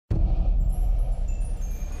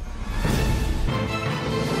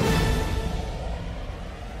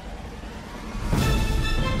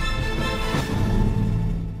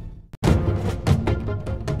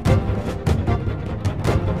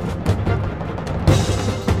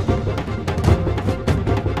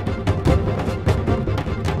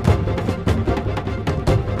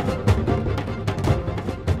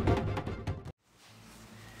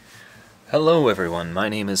Hello everyone, my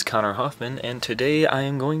name is Connor Hoffman, and today I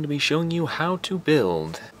am going to be showing you how to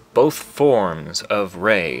build both forms of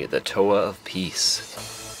Rei, the Toa of Peace.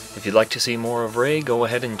 If you'd like to see more of Rei, go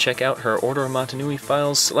ahead and check out her Order of Motunui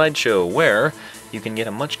Files slideshow, where you can get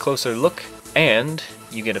a much closer look, and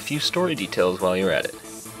you get a few story details while you're at it.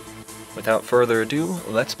 Without further ado,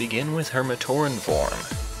 let's begin with her Matoran form.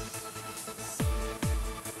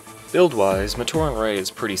 Build-wise, Matoran Rei is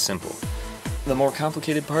pretty simple. The more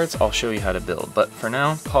complicated parts I'll show you how to build, but for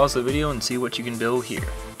now, pause the video and see what you can build here.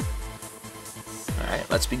 Alright,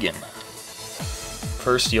 let's begin.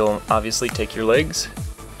 First, you'll obviously take your legs,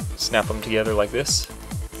 snap them together like this.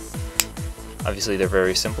 Obviously they're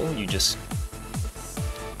very simple, you just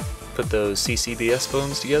put those CCBS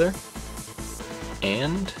bones together,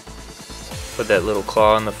 and put that little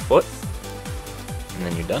claw on the foot, and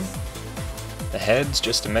then you're done. The head's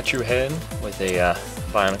just a Metru head with a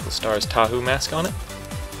Bionicle Stars Tahu mask on it.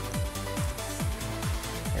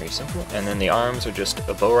 Very simple. And then the arms are just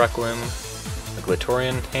a Borak limb, a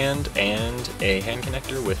Glitorian hand, and a hand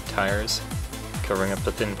connector with tires covering up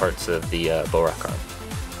the thin parts of the Borak arm.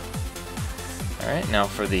 Alright, now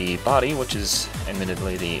for the body, which is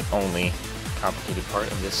admittedly the only complicated part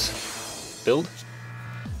of this build.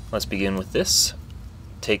 Let's begin with this.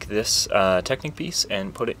 Take this Technic piece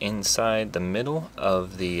and put it inside the middle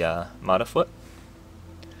of the Mata foot.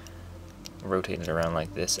 Rotate it around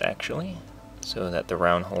like this, actually, so that the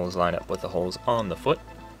round holes line up with the holes on the foot.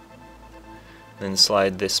 Then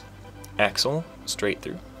slide this axle straight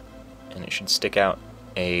through, and it should stick out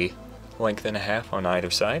a length and a half on either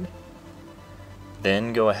side.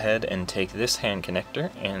 Then go ahead and take this hand connector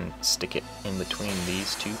and stick it in between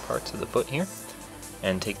these two parts of the foot here.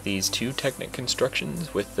 And take these two Technic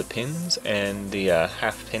constructions with the pins and the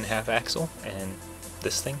half pin, half axle, and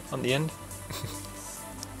this thing on the end.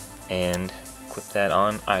 And clip that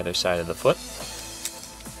on either side of the foot,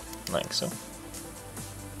 like so.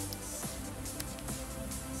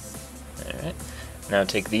 Alright, now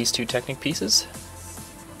take these two Technic pieces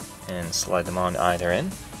and slide them on either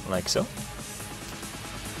end, like so.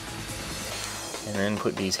 And then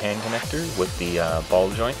put these hand connectors with the ball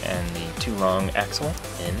joint and the two long axle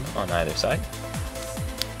in on either side.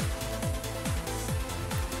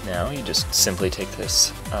 Now you just simply take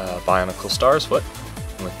this Bionicle Stars foot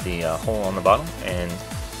with the hole on the bottom and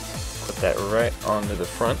clip that right onto the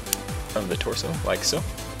front of the torso, like so.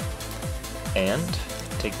 And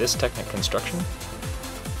take this Technic construction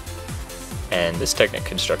and this Technic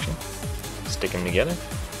construction, stick them together,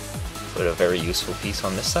 put a very useful piece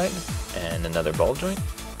on this side, and another ball joint,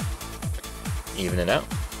 even it out,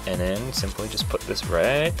 and then simply just put this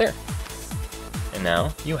right there. And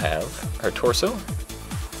now you have her torso.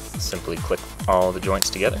 Simply click all the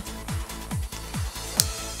joints together.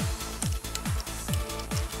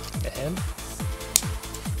 The head.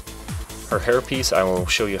 Her hairpiece I will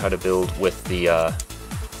show you how to build with the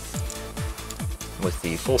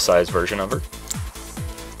full-size version of her.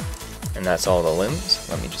 And that's all the limbs.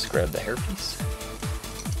 Let me just grab the hairpiece.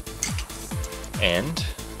 And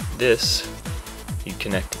this, you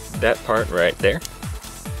connect that part right there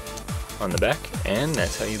on the back, and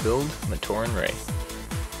that's how you build Matoran Rei.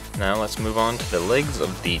 Now let's move on to the legs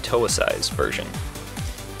of the Toa-sized version.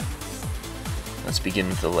 Let's begin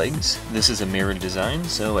with the legs. This is a mirrored design,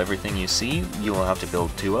 so everything you see you will have to build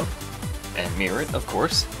two of, and mirror it, of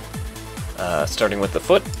course. Starting with the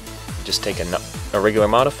foot, just take a regular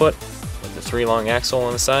Mata foot with the three long axle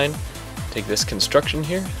on the side. Take this construction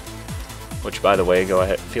here, which, by the way, go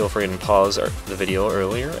ahead, feel free to pause the video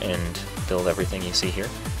earlier and build everything you see here.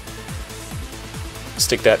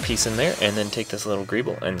 Stick that piece in there, and then take this little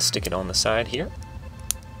greeble and stick it on the side here,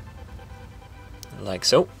 like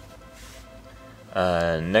so.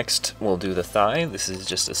 Next, we'll do the thigh. This is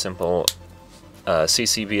just a simple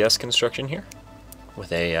CCBS construction here,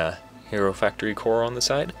 with a Hero Factory core on the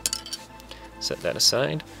side. Set that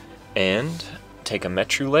aside, and take a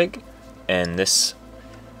Metru leg, and this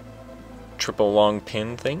triple long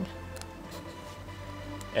pin thing,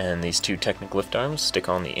 and these two Technic lift arms stick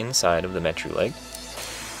on the inside of the Metru leg,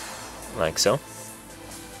 like so.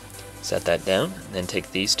 Set that down, then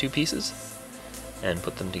take these two pieces and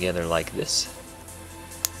put them together like this.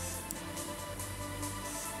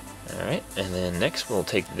 Alright, and then next we'll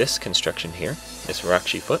take this construction here, this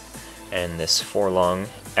Rakshi foot, and this four long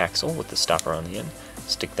axle with the stopper on the end,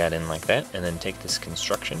 stick that in like that, and then take this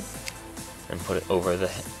construction and put it over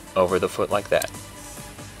the foot like that.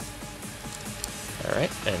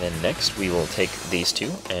 Alright, and then next we will take these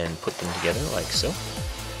two and put them together like so.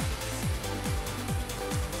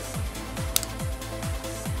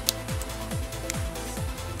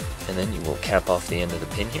 And then you will cap off the end of the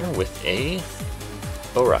pin here with a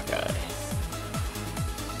eye.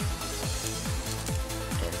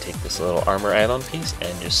 And take this little armor add-on piece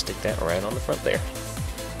and just stick that right on the front there.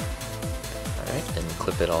 Alright, and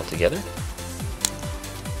clip it all together.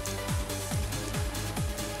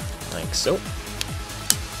 Like so.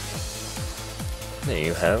 There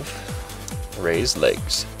you have Rei's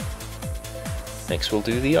legs. Next we'll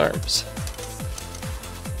do the arms.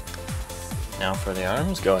 Now for the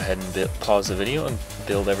arms, go ahead and pause the video and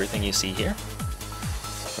build everything you see here.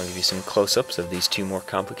 I'll give you some close-ups of these two more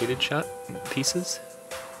complicated shot pieces.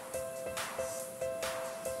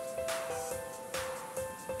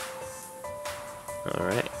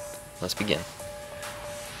 Alright, let's begin.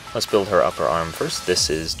 Let's build her upper arm first.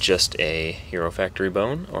 This is just a Hero Factory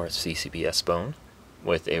bone, or a CCBS bone,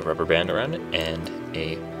 with a rubber band around it and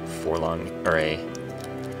a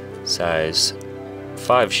size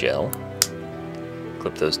 5 shell.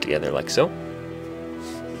 Clip those together like so,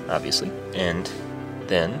 obviously, and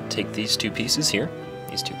then take these two pieces here,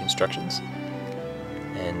 these two constructions,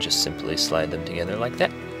 and just simply slide them together like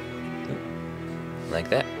that. Like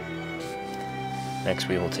that. Next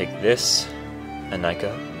we will take this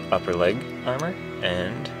BIONICLE upper leg armor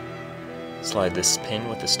and slide this pin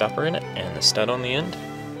with the stopper in it and the stud on the end,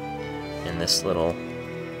 and this little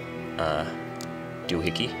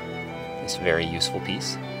doohickey, this very useful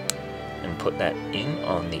piece, and put that in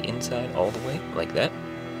on the inside all the way, like that.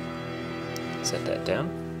 Set that down.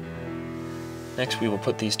 Next we will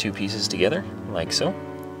put these two pieces together, like so.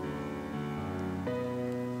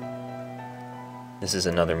 This is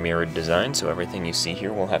another mirrored design, so everything you see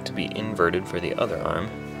here will have to be inverted for the other arm.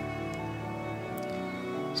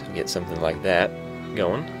 So get something like that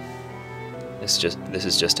going. This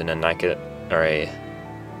is just an BIONICLE, or a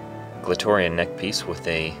Glatorian neck piece with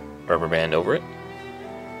a rubber band over it.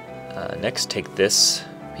 Next, take this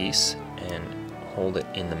piece and hold it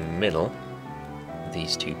in the middle of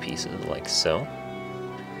these two pieces, like so.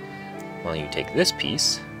 While you take this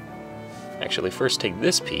piece, actually first take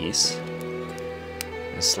this piece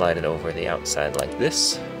and slide it over the outside like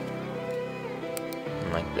this,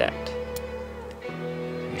 and like that.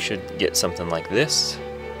 You should get something like this.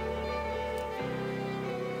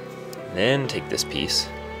 Then take this piece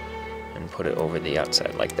and put it over the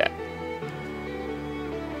outside like that.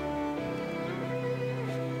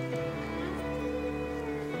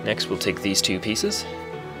 Next we'll take these two pieces,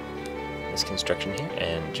 this construction here,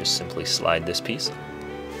 and just simply slide this piece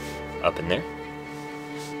up in there.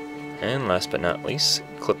 And last but not least,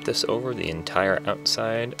 clip this over the entire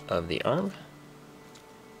outside of the arm.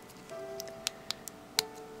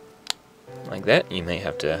 Like that. You may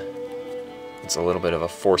have to, it's a little bit of a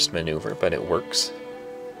forced maneuver, but it works.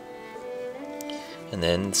 And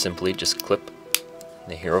then simply just clip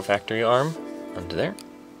the Hero Factory arm onto there,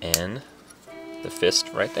 and the fist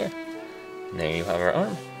right there. And there you have our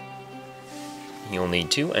arm. You'll need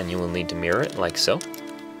to, and you will need to mirror it like so.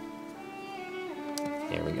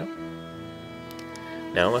 There we go.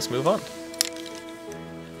 Now let's move on.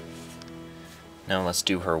 Now let's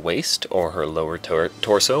do her waist, or her lower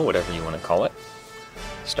torso, whatever you want to call it.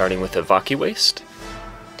 Starting with the Vaki waist,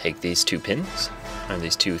 take these two pins, or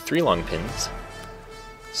these two 3-long pins,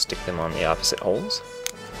 stick them on the opposite holes,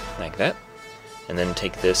 like that. And then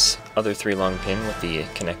take this other 3-long pin with the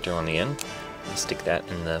connector on the end and stick that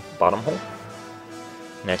in the bottom hole.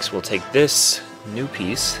 Next we'll take this new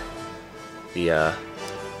piece, the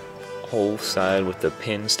whole side with the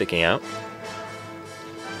pin sticking out,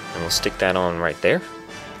 and we'll stick that on right there,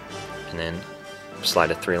 and then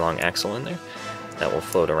slide a 3-long axle in there. That will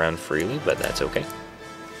float around freely, but that's okay.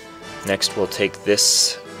 Next we'll take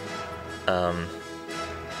this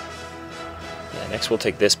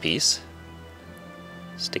piece,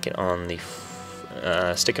 stick it on the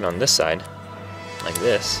this side, like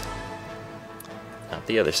this. Not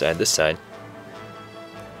the other side, this side,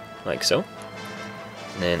 like so.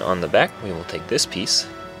 And then on the back, we will take this piece,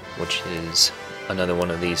 which is another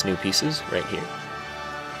one of these new pieces right here.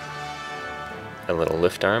 A little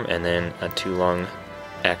lift arm, and then a 2-long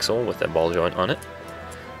axle with a ball joint on it.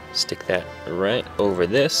 Stick that right over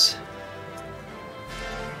this.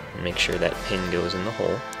 And make sure that pin goes in the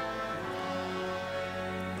hole.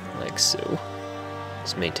 Like so.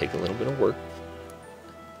 This may take a little bit of work.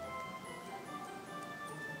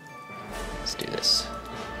 Let's do this.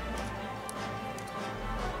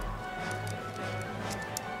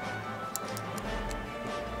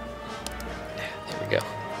 There we go.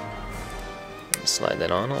 And slide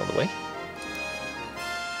that on all the way.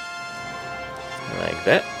 Like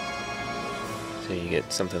that. So you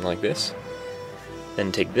get something like this.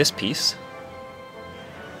 Then take this piece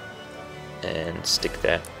and stick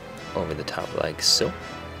that over the top like so.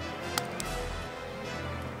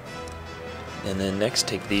 And then next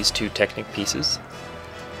take these two Technic pieces,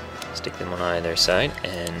 stick them on either side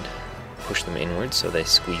and push them inward so they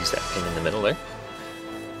squeeze that pin in the middle there.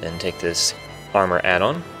 Then take this armor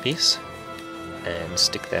add-on piece and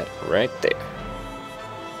stick that right there.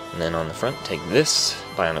 And then on the front take this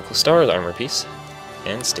Bionicle Stars armor piece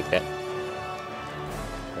and stick that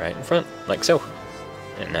right in front, like so.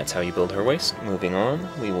 And that's how you build her waist. Moving on,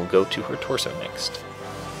 we will go to her torso next.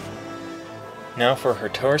 Now for her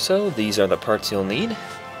torso, these are the parts you'll need.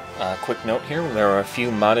 Quick note here, there are a few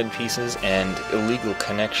modded pieces and illegal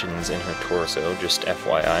connections in her torso, just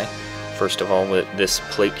FYI. First of all, this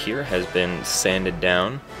plate here has been sanded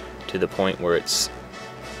down to the point where it's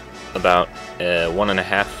about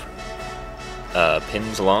 1.5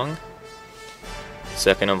 pins long.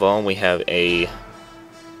 Second of all, we have a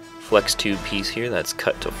flex tube piece here that's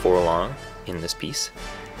cut to 4 long in this piece.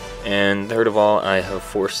 And third of all, I have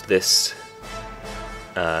forced this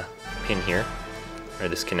pin here, or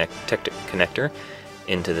this connector,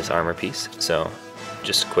 into this armor piece. So,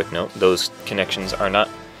 just a quick note, those connections are not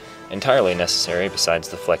entirely necessary besides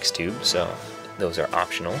the flex tube, so those are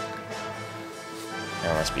optional.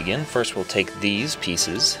 Now let's begin. First we'll take these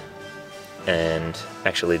pieces, and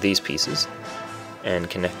actually these pieces, and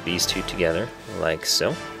connect these two together like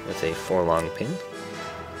so, with a 4 long pin.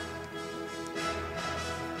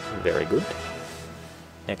 Very good.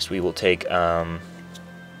 Next we will take, let's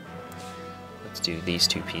do these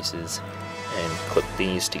two pieces, and clip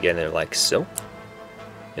these together like so.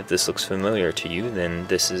 If this looks familiar to you, then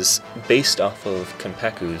this is based off of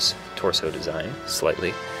Kenpaku's torso design,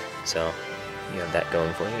 slightly, so you have that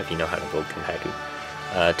going for you if you know how to build Kenpaku.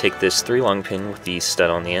 Take this 3 long pin with the stud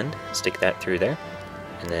on the end, stick that through there,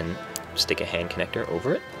 and then stick a hand connector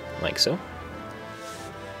over it, like so.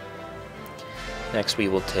 Next we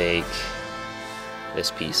will take this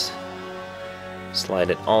piece, slide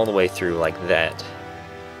it all the way through like that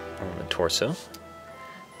on the torso,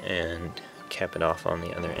 and cap it off on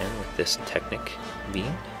the other end with this Technic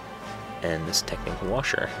beam and this Technic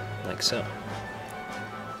washer, like so.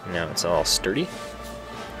 Now it's all sturdy.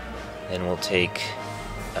 Then we'll take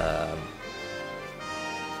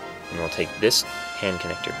this hand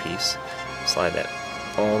connector piece, slide that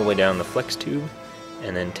all the way down the flex tube,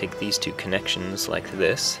 and then take these two connections like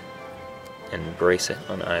this and brace it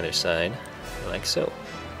on either side, like so.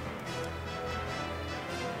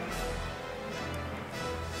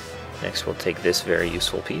 Next we'll take this very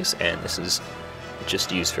useful piece, and this is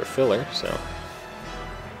just used for filler, so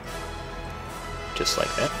just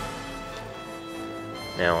like that.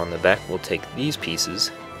 Now on the back we'll take these pieces,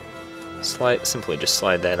 simply just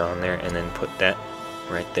slide that on there, and then put that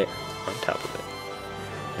right there on top of it.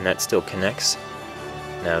 And that still connects.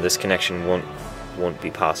 Now this connection won't be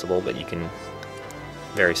possible, but you can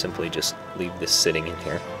very simply just leave this sitting in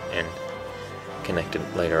here and connect it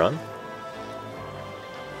later on.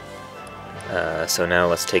 So now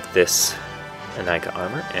let's take this Anika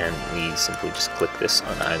armor, and we simply just click this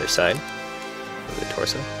on either side of the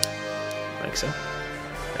torso, like so.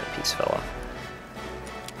 That piece fell off.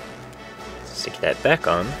 Stick that back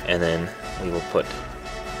on, and then we will put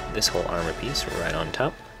this whole armor piece right on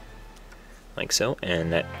top, like so,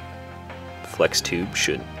 and that flex tube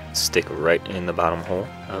should stick right in the bottom hole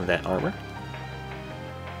of that armor.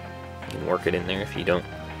 You can work it in there if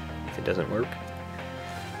it doesn't work.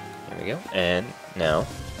 There we go. And now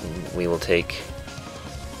we will take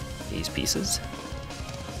these pieces,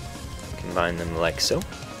 combine them like so,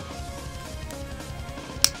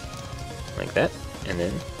 like that, and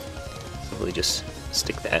then simply just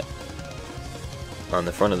stick that on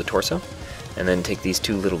the front of the torso, and then take these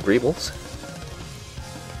two little greebles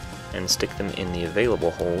and stick them in the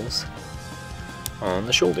available holes on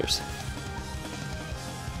the shoulders.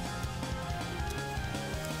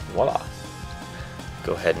 Voila!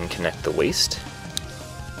 Go ahead and connect the waist,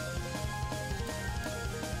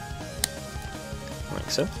 like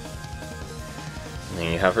so. And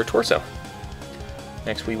then you have her torso.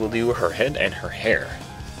 Next we will do her head and her hair.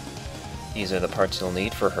 These are the parts you'll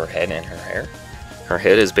need for her head and her hair. Her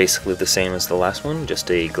head is basically the same as the last one, just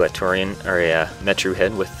a Glatorian, or a Metru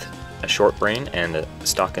head with a short brain and a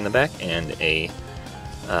stalk in the back, and a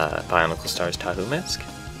Bionicle Stars Tahu mask.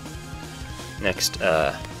 Next,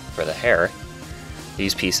 for the hair,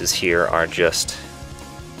 these pieces here are just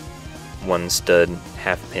 1 stud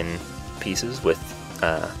half-pin pieces with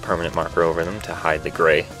permanent marker over them to hide the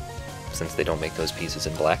gray, since they don't make those pieces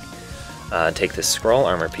in black. Take this scroll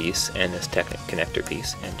armor piece and this Technic connector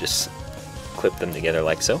piece and just clip them together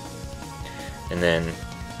like so. And then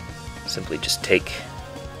simply just take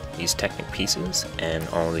these Technic pieces and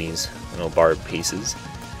all these little barb pieces,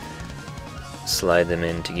 slide them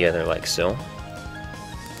in together like so,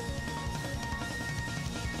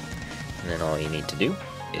 and then all you need to do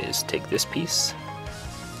is take this piece,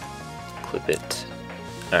 clip it,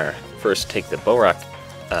 or first take the Borak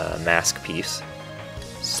mask piece,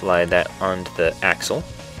 slide that onto the axle,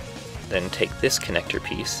 then take this connector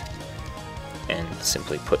piece and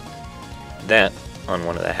simply put that on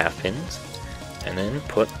one of the half pins, and then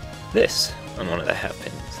put this on one of the half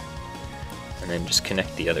pins, and then just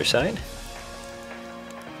connect the other side,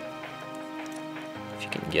 if you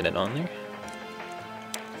can get it on there,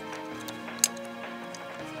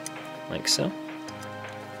 like so.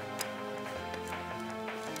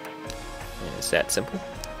 And it's that simple.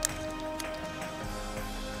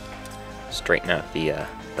 Straighten out the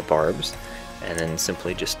barbs, and then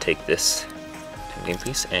simply just take this tending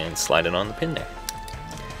piece and slide it on the pin there.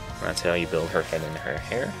 And that's how you build her head and her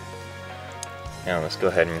hair. Now let's go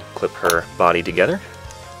ahead and clip her body together.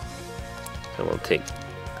 So we'll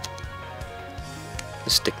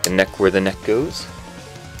stick the neck where the neck goes,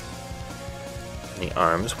 and the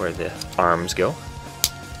arms where the arms go,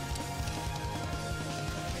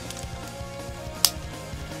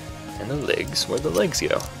 and the legs where the legs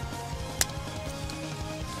go.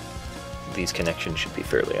 These connections should be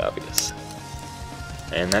fairly obvious.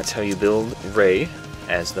 And that's how you build Rei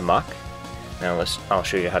as the Moc. Now I'll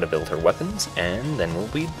show you how to build her weapons, and then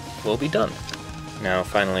we'll be done. Now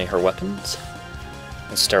finally her weapons.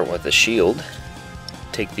 Let's start with the shield.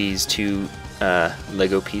 Take these two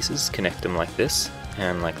Lego pieces, connect them like this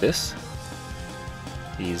and like this.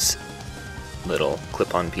 These little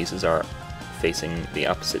clip-on pieces are facing the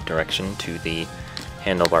opposite direction to the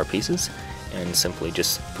handlebar pieces, and simply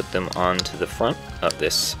just put them onto the front of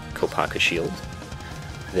this Kopaka shield.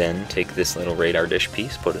 Then take this little radar dish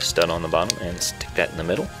piece, put a stud on the bottom, and stick that in the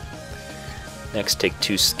middle. Next, take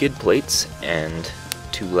two skid plates and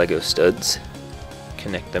two Lego studs,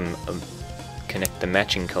 connect them, connect the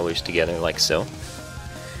matching colors together like so,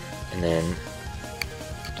 and then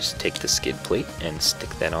just take the skid plate and stick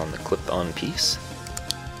that on the clip-on piece,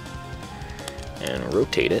 and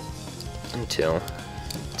rotate it until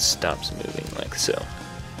it stops moving like so.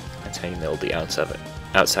 That's how you build the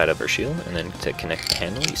outside of her shield. And then to connect the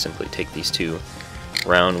handle, you simply take these two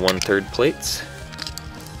round 1/3 plates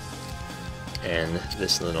and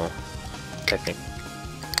this little Technic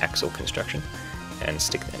axle construction and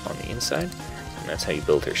stick that on the inside, and that's how you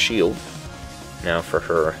build her shield. Now for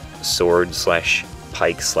her sword slash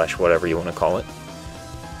pike slash whatever you want to call it,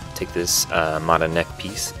 take this Mata neck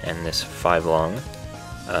piece and this 5 long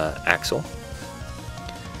axle,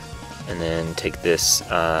 and then take this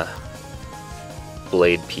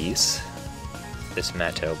blade piece, this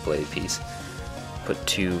Mato blade piece, put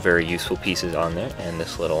two very useful pieces on there, and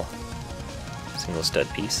this little single stud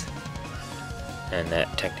piece, and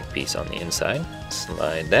that Technic piece on the inside.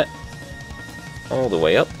 Slide that all the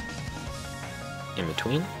way up in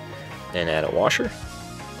between, then add a washer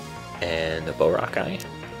and a Borak eye,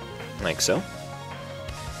 like so.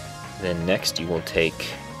 Then next you will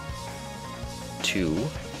take two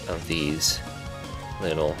of these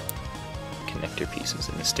little connector pieces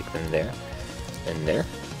and stick them there and there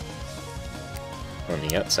on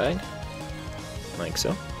the outside, like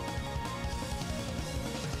so.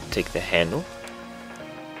 Take the handle,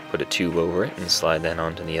 put a tube over it, and slide that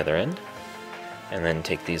onto the other end, and then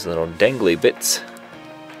take these little dangly bits,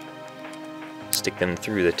 stick them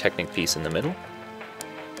through the Technic piece in the middle,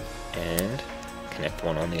 and connect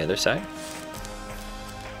one on the other side.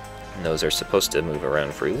 And those are supposed to move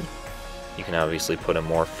around freely. You can obviously put a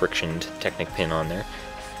more frictioned Technic pin on there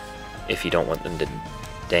if you don't want them to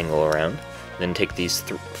dangle around. Then take these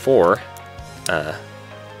 4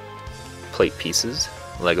 plate pieces,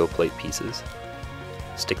 Lego plate pieces,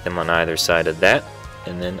 stick them on either side of that,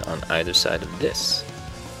 and then on either side of this,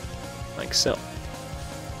 like so.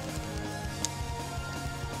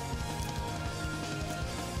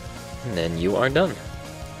 And then you are done.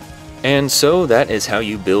 And so that is how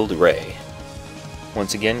you build Rei.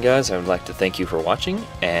 Once again, guys, I would like to thank you for watching,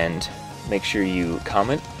 and make sure you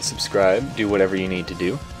comment, subscribe, do whatever you need to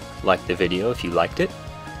do. Like the video if you liked it,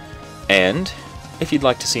 and if you'd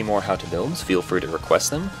like to see more how-to builds, feel free to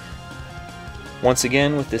request them. Once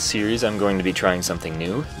again, with this series, I'm going to be trying something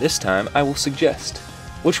new. This time, I will suggest,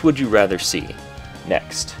 which would you rather see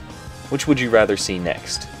next? Which would you rather see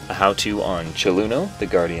next? A how-to on Choluno, the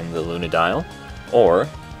Guardian of the Lunadial, or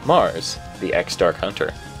Mars, the X-Dark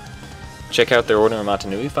Hunter. Check out their Order of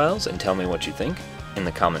Matanui files and tell me what you think in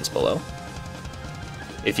the comments below.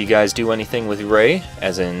 If you guys do anything with Rei,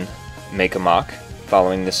 as in make a mock,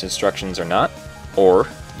 following this instructions or not, or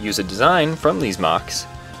use a design from these MOCs,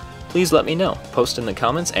 please let me know. Post in the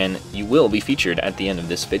comments and you will be featured at the end of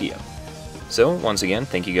this video. So once again,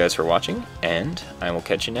 thank you guys for watching, and I will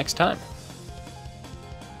catch you next time.